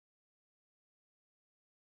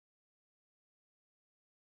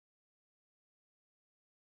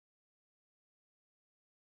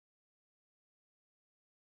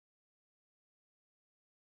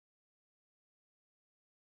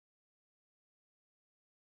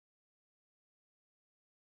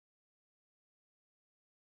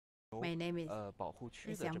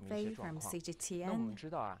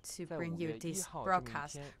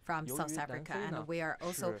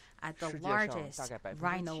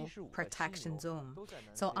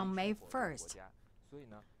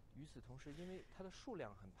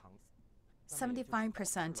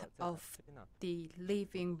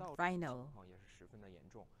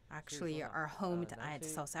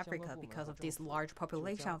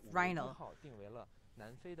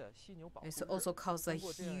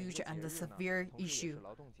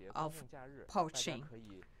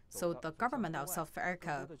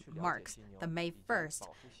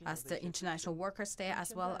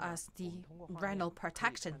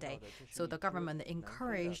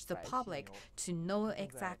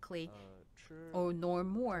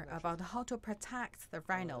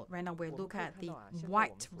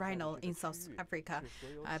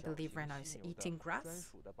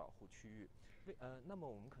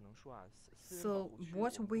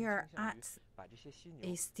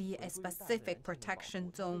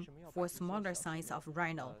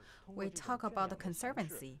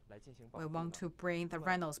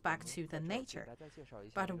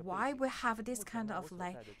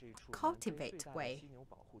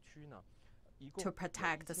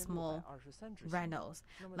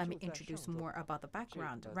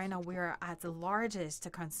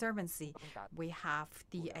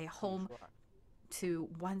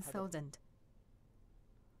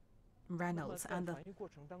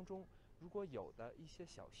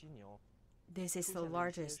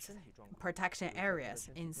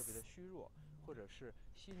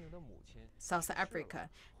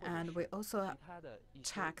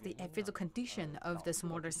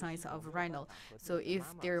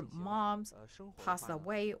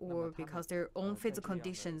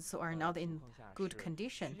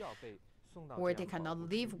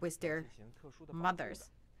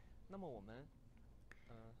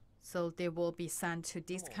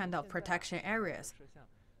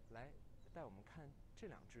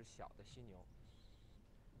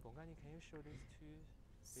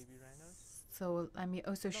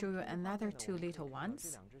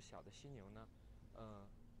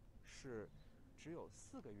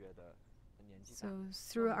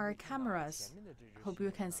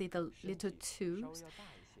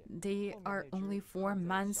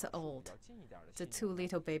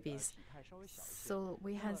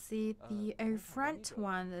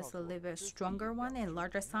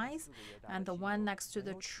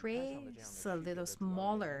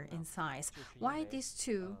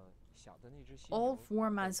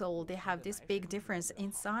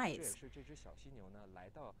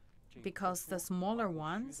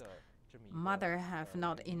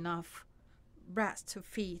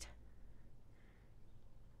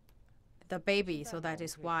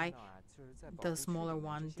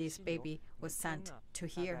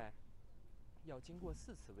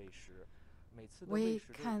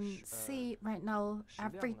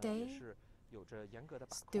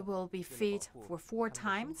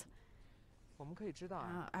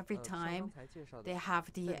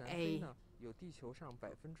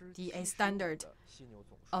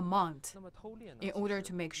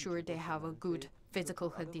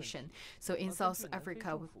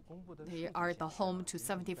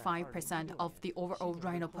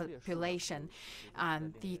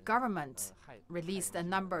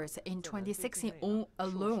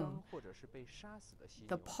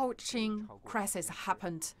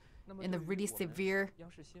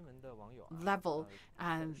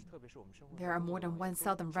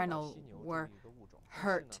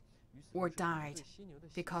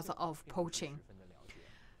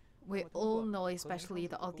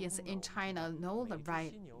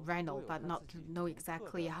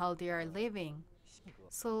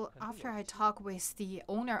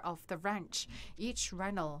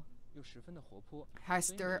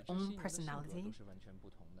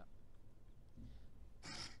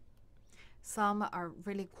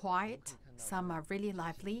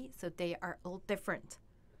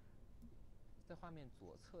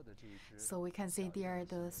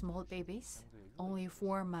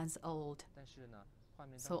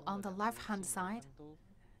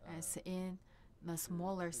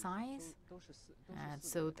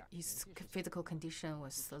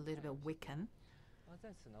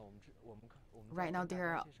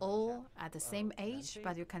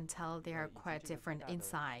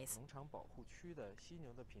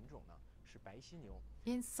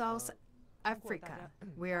Africa,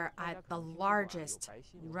 we are at the largest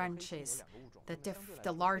ranches,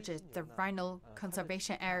 the largest rhino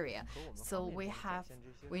conservation area. So we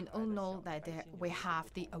all know that we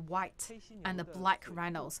have the white and the black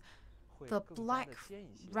rhinos. The black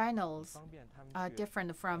rhinos are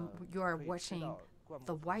different from you're watching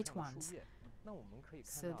the white ones.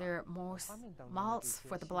 So their mouths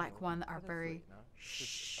for the black one are very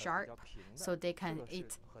sharp, so they can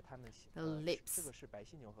eat the lips.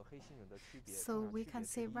 So we can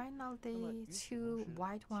see right now the two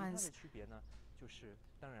white ones,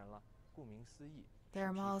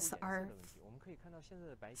 their mouths are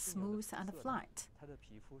smooth and flat.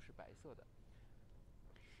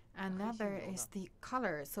 Another is the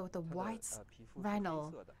color. So the white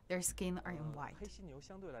rhino, their skin are in white.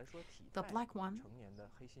 The black one,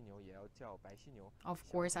 of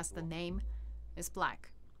course, as the name is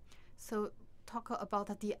black. So talk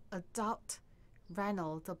about the adult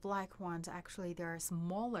rhino. The black ones actually they are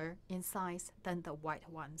smaller in size than the white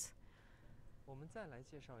ones. 我们再来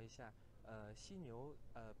介绍一下犀牛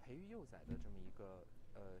培育幼崽的这么一个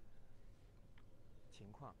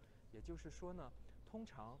情况，也就是说呢，通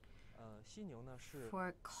常犀牛呢是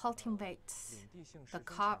For cultivate the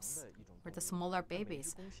cubs or the smaller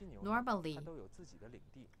babies, normally 它都有自己的领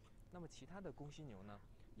地。那么其他的公犀牛呢，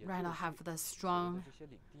 rhino have the strong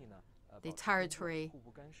the territory 互不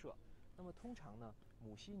干涉。那么通常呢，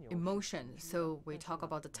母犀牛 emotion. So we talk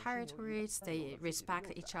about the territories, they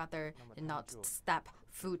respect each other and not step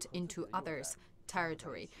foot into others'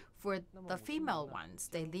 territory. For the female ones,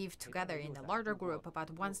 they live together in a larger group,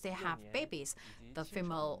 but once they have babies, the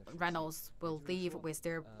female rhinos will live with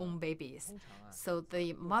their own babies. So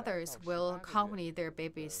the mothers will accompany their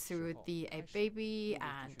babies through the baby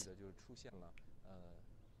and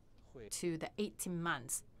to the 18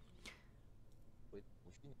 months.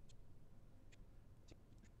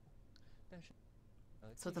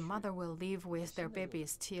 So the mother will live with their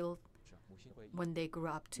babies till when they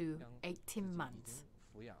grow up to 18 months.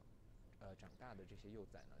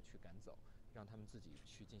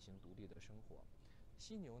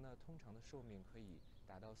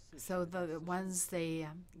 So once they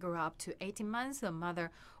grow up to 18 months, the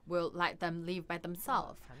mother will let them live by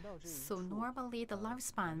themselves. So normally the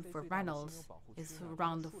lifespan for rhinos is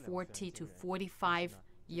around 40 to 45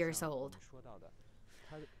 years old.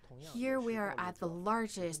 Here we are at the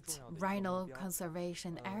largest rhino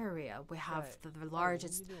conservation area. We have the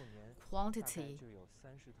largest quantity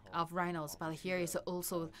of rhinos, but here is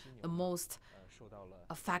also the most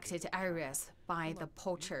affected areas by the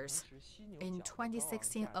poachers. In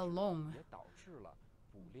 2016 alone,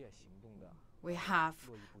 we have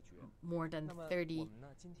more than 30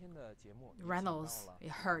 rhinos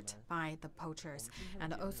hurt by the poachers,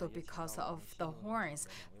 and also because of the horns.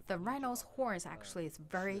 The rhino's horns actually is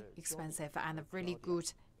very expensive and really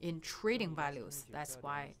good in trading values. That's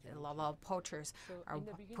why a lot of poachers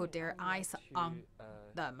put their eyes on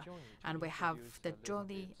them. And we have the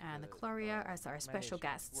Johnny and Gloria as our special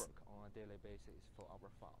guests.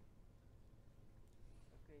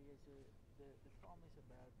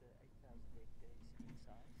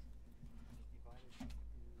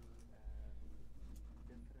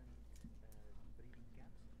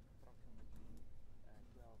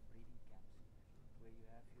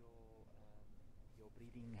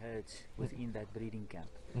 Breeding herds within that breeding camp.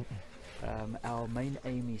 Our main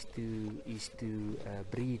aim is to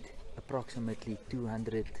breed approximately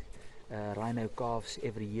 200 rhino calves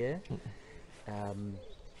every year,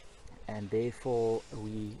 and therefore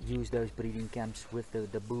we use those breeding camps with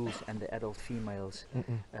the bulls and the adult females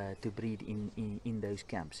to breed in those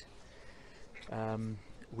camps.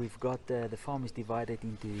 We've got the farm is divided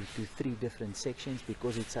into 3 different sections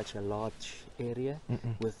because it's such a large area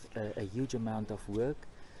with a huge amount of work.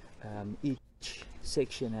 Each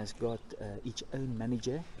section has got its own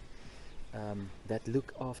manager that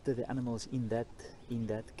look after the animals in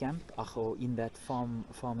that camp or in that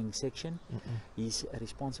farming section. He's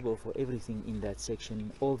responsible for everything in that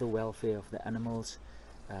section, all the welfare of the animals,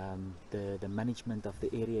 the management of the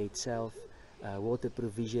area itself, water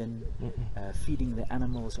provision, feeding the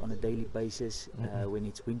animals on a daily basis when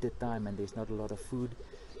it's winter time and there's not a lot of food.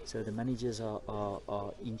 So the managers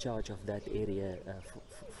are in charge of that area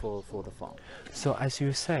for the farm. So as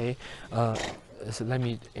you say, so let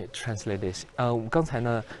me translate this. 刚才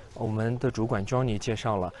呢，我们的主管 Johnny 介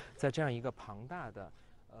绍了，在这样一个庞大的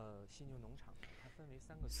犀牛农场，它分为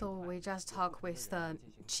3个区块。 So we just talked with the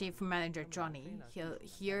chief manager Johnny.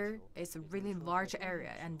 Here is a really large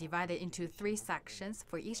area and divided into 3 sections.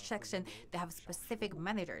 For each section, they have specific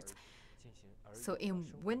managers. So in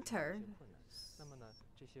winter,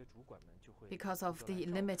 because of the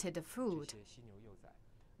limited food,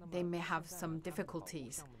 they may have some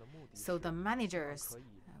difficulties. So the managers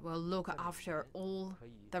will look after all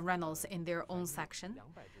the rhinos in their own section.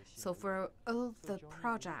 So for all the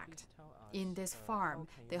project in this farm,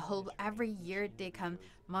 they hope every year they can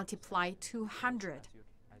multiply 200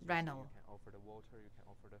 rhino. You can offer the water, you can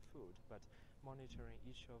offer the food, but monitoring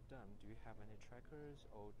each of them, do you have any trackers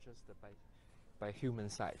or just by human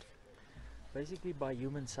side? Basically by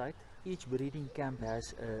human side. Each breeding camp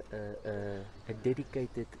has a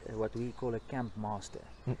dedicated, what we call a camp master.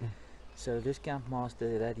 So this camp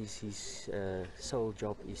master, that is his sole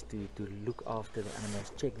job, is to look after the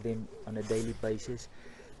animals, check them on a daily basis.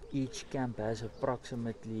 Each camp has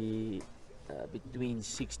approximately between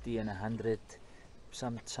 60 and 100,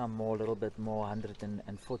 some more, a little bit more,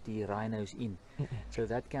 140 rhinos in. So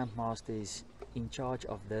that camp master is in charge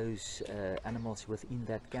of those animals within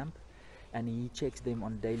that camp, and he checks them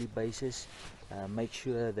on a daily basis, make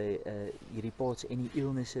sure he reports any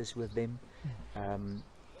illnesses with them.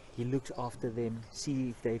 He looks after them, see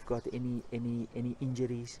if they've got any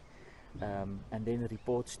injuries, and then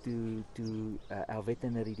reports to our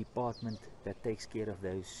veterinary department that takes care of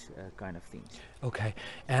those kind of things. Okay,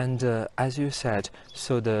 and as you said,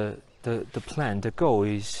 so the plan, the goal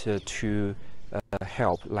is to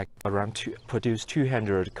help like produce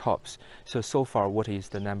 200 cubs. So far, what is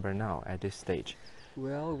the number now at this stage?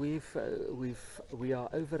 Well, we are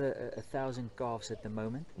over 1,000 calves at the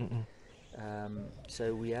moment.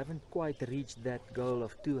 So we haven't quite reached that goal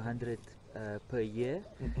of 200 per year,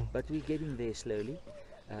 but we're getting there slowly.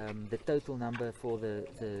 The total number for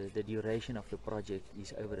the duration of the project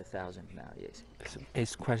is over 1,000 now, yes.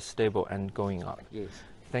 It's quite stable and going up. Yes.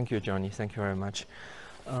 Thank you, Johnny. Thank you very much.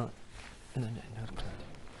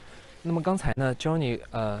 那么刚才呢 ，Johnny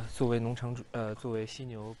作为犀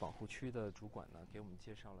牛保护区的主管呢，给我们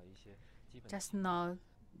介绍了一些基本。Just now,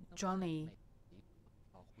 Johnny,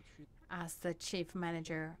 as the chief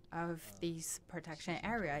manager of this protection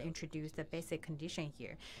area, introduced the basic condition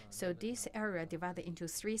here. So this area divided into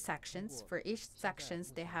 3 sections. For each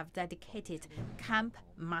sections, they have dedicated camp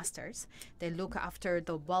masters. They look after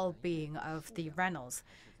the well-being of the rhinos.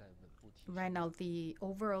 Right now, the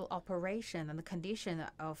overall operation and the condition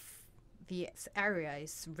of this area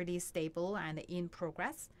is really stable and in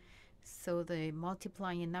progress. So the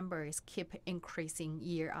multiplying numbers keep increasing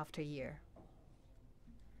year after year.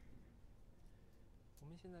 我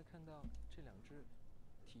们现在看到这两只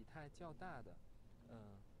体态较大的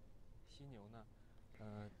犀牛呢，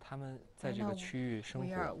它们在这个区域生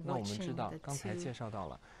活。那我们知道，刚才介绍到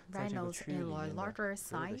了，在这个区域里面的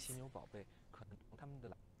所有的犀牛宝贝，可能它们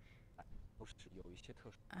的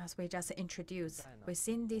As we just introduced,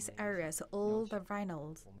 within these areas, all the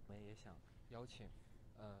rhinos,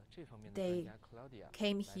 they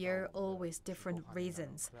came here all with different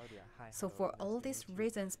reasons. So for all these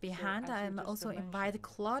reasons behind, I'm also invite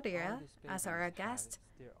Claudia as our guest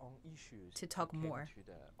to talk more.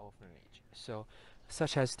 So,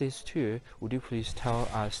 such as these two, would you please tell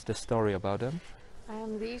us the story about them?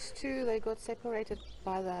 These two, they got separated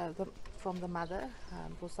by from the mother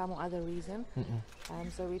for some other reason.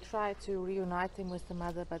 So we tried to reunite them with the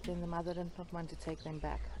mother, but then the mother didn't want to take them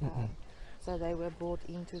back. So they were brought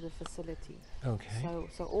into the facility. Okay.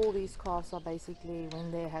 So all these calves are basically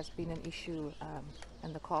when there has been an issue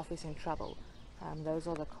and the calf is in trouble. Those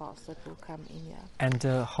are the calves that will come in here. And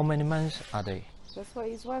how many months are they?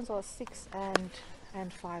 These ones are 6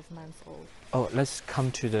 and 5 months old. Oh, let's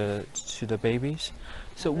come to the babies.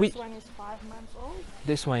 So this one is 5 months old.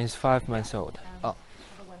 This one is 5 months old. Oh.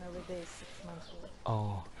 The one over there is 6 months old.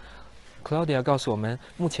 Oh, Claudia 告诉我们，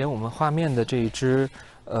目前我们画面的这一只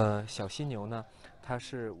小犀牛呢，它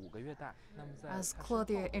是5个月大。那么在 As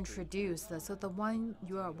Claudia introduced, so the one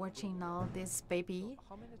you are watching now, this baby,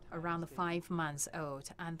 around 5 months old,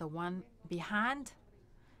 and the one behind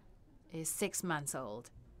is 6 months old.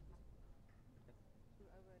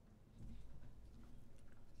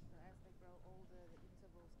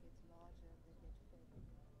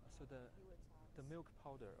 So the milk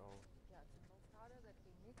powder or Yeah, it's a milk powder that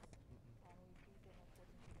we mix and we feed them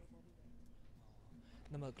according to their body weight.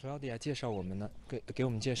 那么 Claudia 介绍我们呢，给我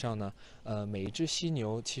们介绍呢，每一只犀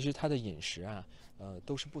牛其实它的饮食啊，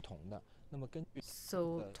都是不同的。那么根据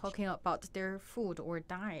So talking about their food or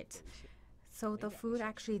diet, so the food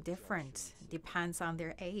actually different, depends on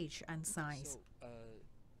their age and size.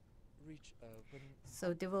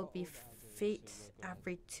 So they will be fed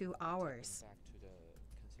every 2 hours.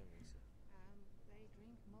 They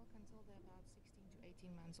drink milk until they're about 16 to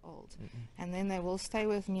 18 months old. And then they will stay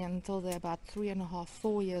with me until they're about 3.5,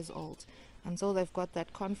 4 years old. until they've got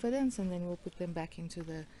that confidence, and then we'll put them back into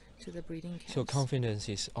the breeding camps. So confidence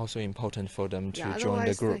is also important for them to Yeah, join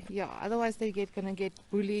the otherwise group. otherwise they're gonna get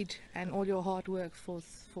bullied, and all your hard work for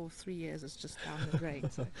 3 years is just down the drain.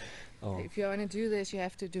 So Oh, if you want to do this, you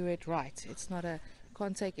have to do it right. It's not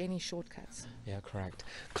can't take any shortcuts. yeah, correct.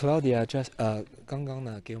 Claudia just 刚刚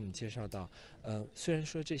呢给我们介绍到，虽然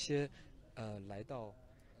说这些来到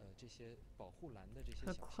这些保护栏的这些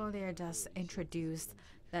So 小 Claudia just introduced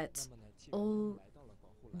that 那么呢，既然 all 来到了保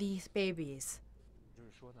护栏， these babies, 就是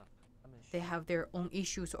说呢，他们需 they have their own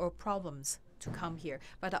issues or problems to come here.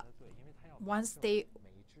 But 对，因为他要 once they 每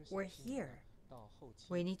一只 were 小犀牛 here, 到后期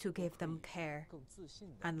we need to 都 give 可以 them care 更自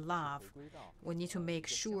信地 and 去 love. 回归到 We need to make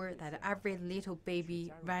sure that every little baby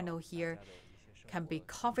加入到 rhino 大 here 家的一些生 can 活 be 里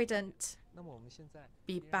confident, 那么我们现在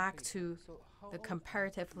be 依然 back 可以 to So how the old-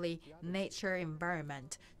 comparatively nature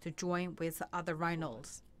environment to join with other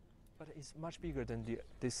rhinos. But it's much bigger than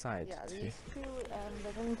this side. Yeah, too. these two,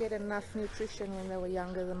 they didn't get enough nutrition when they were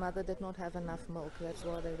younger. The mother did not have enough milk. That's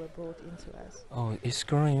why they were brought into us. Oh, it's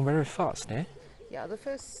growing very fast, eh? Yeah, the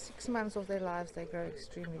first 6 months of their lives, they grow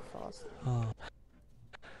extremely fast.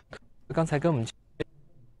 刚才跟我们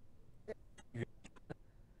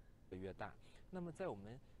越大，那么在我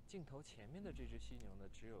们镜头前面的这只犀牛呢，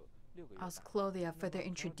只有6个月 As 大。 Claudia further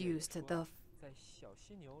introduced, the 在小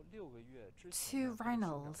犀牛6个月之 two 前呢，它的生长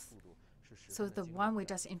rhinos. 速度是十 So 分地 the 惊 one 人 we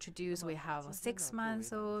的 just introduced, we have 今天 6 呢， months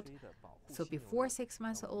作为 old. 南非的保护 So 犀牛 before 呢 6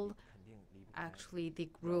 months 那我们 old, 肯定离不开 actually they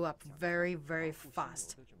grew up very, very 保护犀牛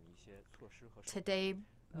fast. 的这么一些措施和手段 Today,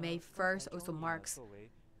 May 1st, also 刚才 Johnny 呢 marks 作为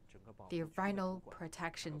整个保护 the 区的主 Rhino 管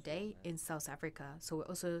Protection Day in South Africa. So we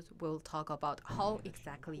also will talk about how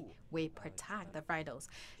exactly we protect the rhinos.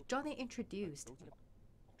 Johnny introduced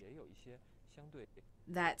也有一些相对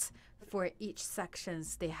that for each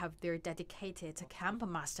sections they have their dedicated camp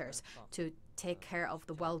masters to take care of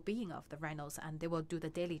the well-being of the rhinos, and they will do the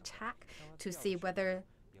daily check to see whether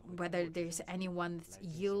there's anyone's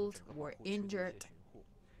ill or injured,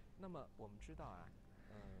 那么我们知道啊，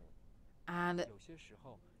 and 有些时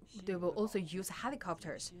候 they will also use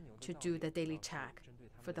helicopters to do the daily check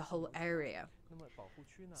for the whole area. 那么保护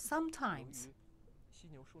区呢， Sometimes 由于犀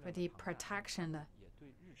牛数 for 量 the 庞大 protection 也对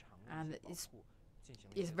日常的 and 一些保 it's 护进行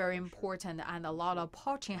了 is 一些 very 措施 important, and a lot of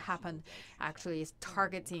poaching happen actually is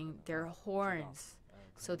targeting their horns.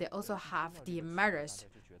 So they also have the measures 大家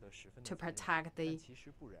就觉得十分地 to 残忍 protect 但 the 其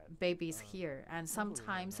实不然 babies here, and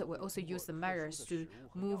sometimes we also use the measures to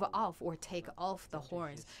move off or take off the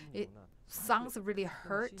horns. It sounds really 那么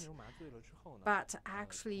hurt, 犀牛麻醉了之后呢， but 同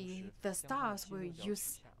actually 时 the 相关的 staffs 犀牛 will 角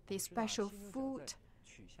use 取下 the 我们知道 special 犀牛角 food 在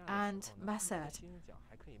取下的 and 时候呢， method 犀牛角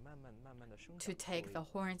还可以慢慢地生 to 长 take 作 the 为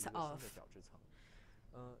horns 一个新的 off. 角质层。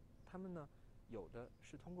它们呢，有的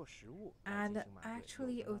是通过食物 And 来进行麻醉，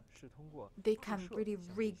 actually, 有的呢是通过 They 注 can 射 really 向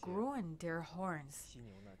这些 regrow their horns, 犀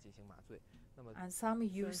牛呢进行麻醉。那么 and some 虽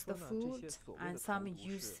然 use 说 the 呢，这 food 些所谓 and 的 some 投毒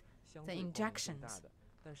use 是相 the 对光明正 injections 大的，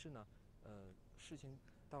但是呢，事情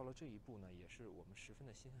到了这一步呢，也是我们十分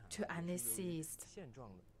的心寒， to 也是由于 anesthete 现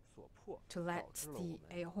状所迫， to 导 let 致了我 the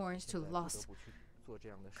们 horns 现 to 在不 lost 得不去做这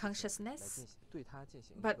样的事情来 consciousness. 进行对它进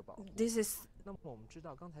行一 But 个保护。 this is 那么我们知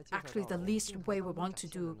道，刚才介绍 actually 到 the 了 least 镜头 way we 当中 want 展 to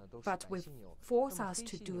现的 do, 呢都是 but 白 we 犀牛。 force 那么 us 黑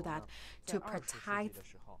to 犀 do 牛 that 呢， to 在20世纪 protect 的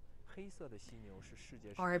时候，黑色的犀牛是世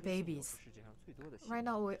界 our 上黑犀牛 babies. 是世界上最多的犀 Right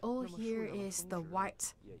牛。 now, we all 那么数 hear 量的 is 峰 the 值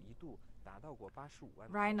white 也一度达到过85万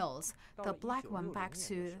头。 rhinos. 到 The 了 black one 1960 back 年的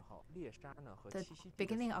to 时候，猎杀呢和 the 栖息地的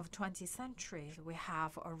beginning 数 of 20th century, we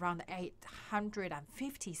have around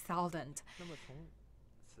 850,000 那么从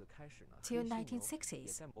此开始呢， till 黑犀牛 1960s 也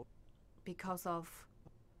在某 because of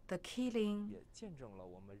the killing 也见证了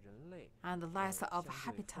我们人类 and the loss of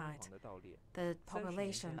相对疯 habitat. 狂的盗猎。 The 30年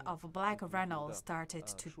population 间呢 of black 足足 rhinos 的 started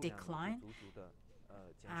to 数量呢 decline 就足足地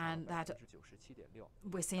减少 and 了 that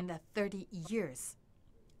 97.6%。 within the 30 years.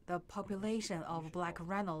 The population of black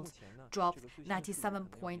目 rhinos 前呢， dropped 这个最新的数据可能要比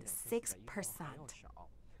97.6%. 还要少。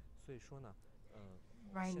所以说呢，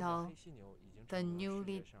 Right 现在 now, 黑犀牛已经 the 成为了世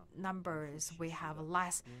newly 界上 numbers we have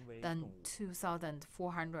less 濒危 than 动物。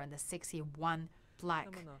 2,461 black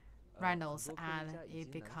那么呢， rhinos 很多科学 and 家以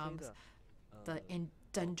it 及南非 becomes 的 the 保护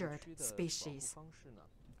endangered 区的保护 species. 方式呢，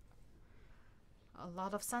 A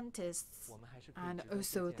lot of scientists 我们还是可以 and 值得借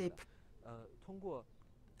also 鉴 the 的。通过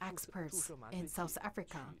experts in South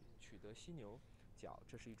Africa, 取得犀牛角，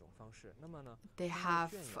这是一种方式。那么呢， they 通过 have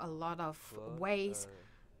圈 a 养 lot of 和 ways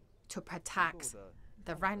to 足够 protect 的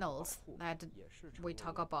the 它们的保 rhinos 护 that 也是成 we 为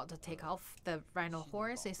talk 了 about to take off the rhino 犀牛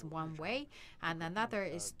horns 保 is 护 one 日常 way, and 不可 another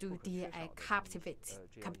不 is do 不可 the 缺少的这么一这样一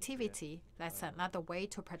些 captivity. That's another way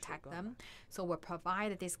to protect 手段 them. So we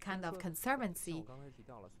provide this kind of 像 conservancy 我刚才提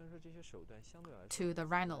到了，虽然说这些手段相对来说 to the 简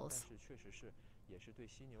单 rhinos. 但是确实是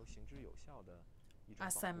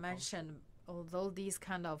As I mentioned, although these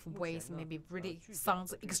kind of ways maybe really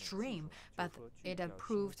sounds extreme, but it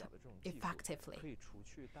proved effectively.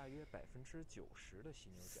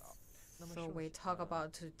 So we talk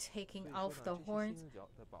about taking off the horns.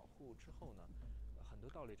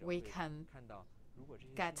 We can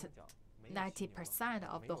get 90%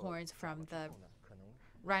 of the horns from the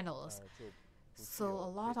rhinos. So a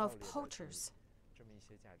lot of poachers,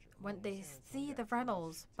 when they see the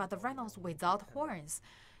rhinos, but the rhinos without horns,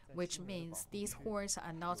 which means these horns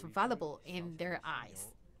are not valuable in their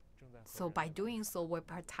eyes. So by doing so, we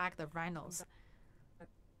protect the rhinos.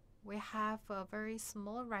 We have very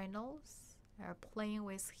small rhinos playing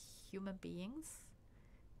with human beings.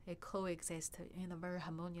 They coexist in a very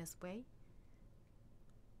harmonious way.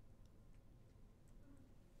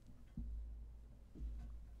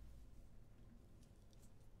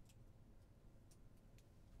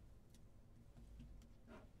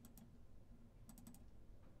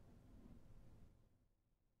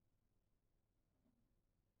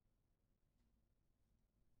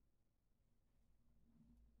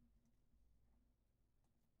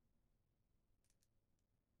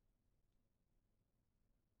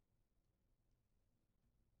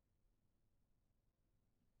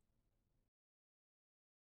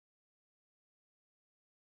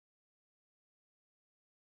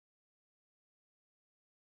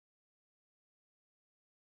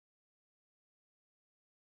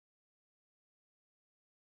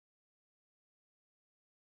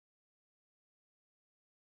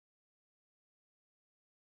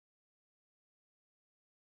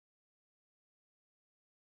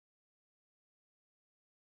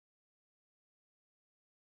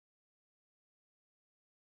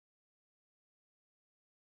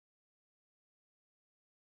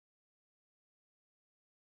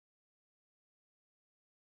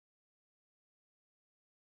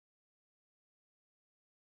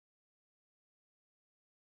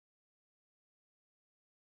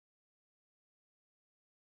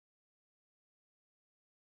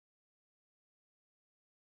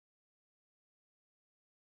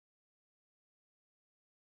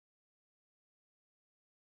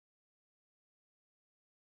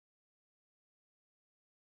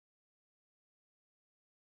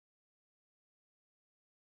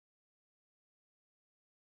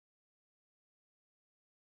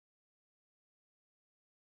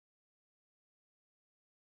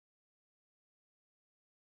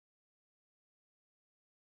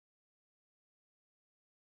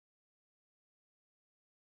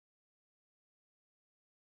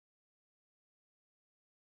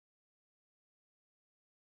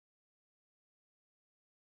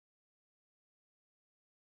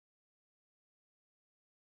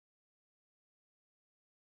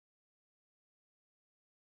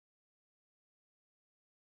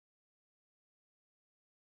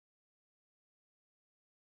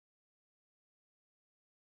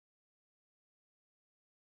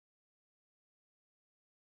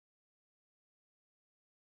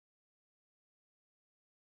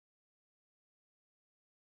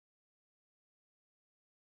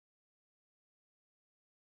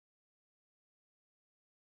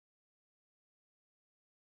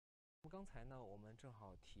 So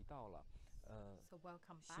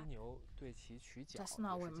welcome back. Just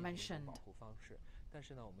now we mentioned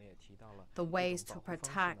the ways to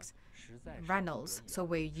protect rhinos. So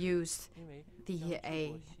we used the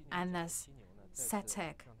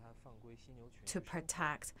anesthetic to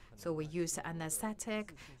protect. So we use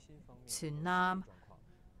anesthetic to numb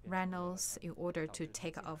rhinos in order to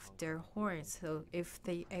take off their horns. So if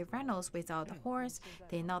the rhinos without horns,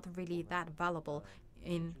 they're not really that valuable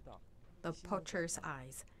in the poacher's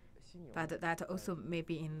eyes. But that also may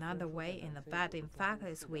be another way in the bad in fact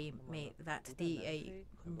is we made that the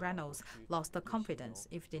rhinos lost the confidence.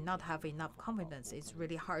 If they not have enough confidence, it's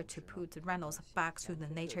really hard to put the rhinos back to the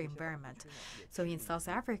nature environment. So in South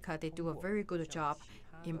Africa, they do a very good job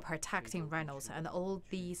in protecting rhinos, and all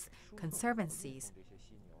these conservancies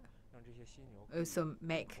also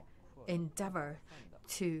make endeavor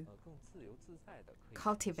to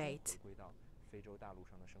cultivate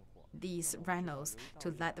these rhinos,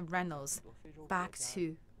 to let the rhinos back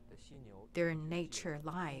to their nature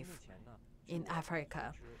life in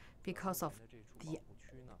Africa. Because of the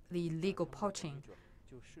illegal poaching,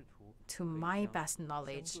 to my best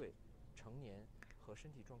knowledge,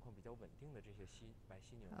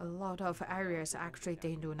 a lot of areas actually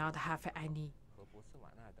they do not have any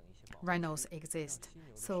rhinos exist.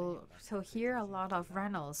 So here a lot of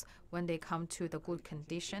rhinos, when they come to the good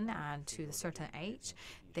condition and to a certain age,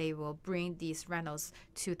 they will bring these rhinos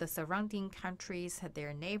to the surrounding countries,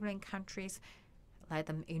 their neighboring countries, let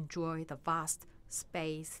them enjoy the vast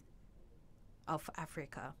space of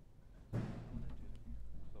Africa.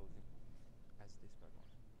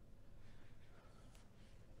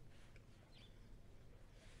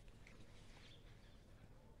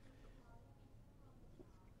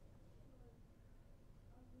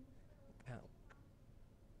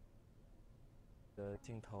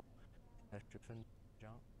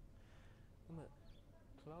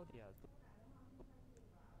 Claudia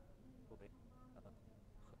作为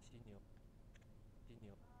和犀牛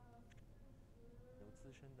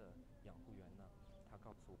资深的养护员呢，他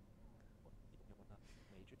告诉我，犀牛呢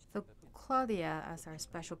每只。So Claudia, as our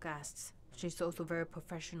special guest, she's also very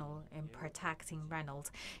professional in protecting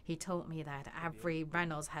rhinos. He told me that every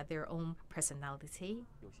rhinos had their own personality.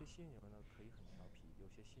 有些犀牛呢可以很调皮，有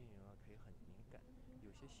些犀牛呢可以很敏感，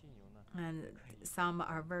有些犀牛呢。And some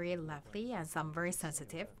are very lively and some very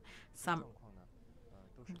sensitive, some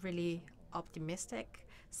really optimistic.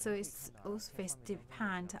 So it's always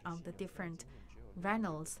depend on the different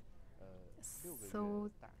rhinos. So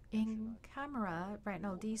in camera, right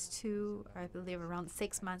now these two, I believe, around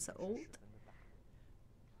 6 months old.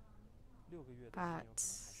 But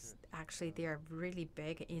actually they are really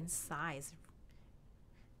big in size.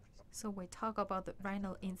 So we talk about the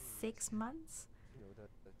rhino in 6 months.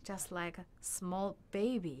 Just like a small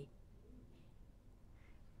baby.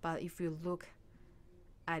 But if you look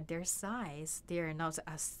at their size, they are not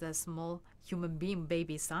as the small human being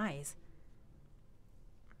baby size. .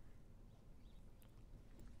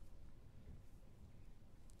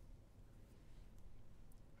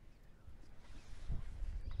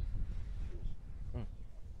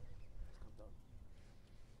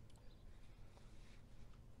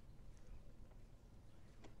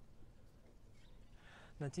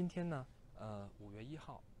那今天呢，5月1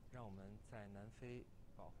号，让我们在南非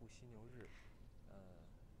保护犀牛日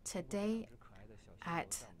，Today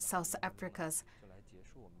at South Africa's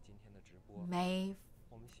May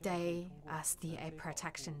Day as the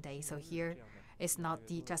Protection Day. So here it's not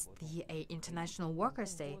just the International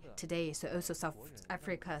Workers' Day. Today is also South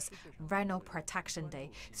Africa's Rhino Protection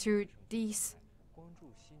Day. Through these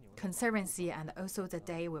Conservancy and also the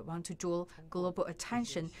day we want to draw global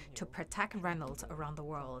attention to protect rhinos around the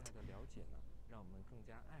world.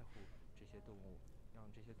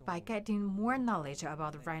 By getting more knowledge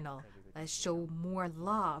about the rhino, let's show more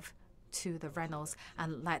love to the rhinos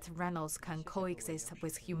and let rhinos can coexist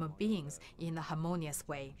with human beings in a harmonious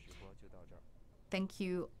way. Thank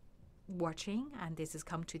you for watching, and this has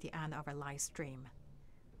come to the end of our live stream.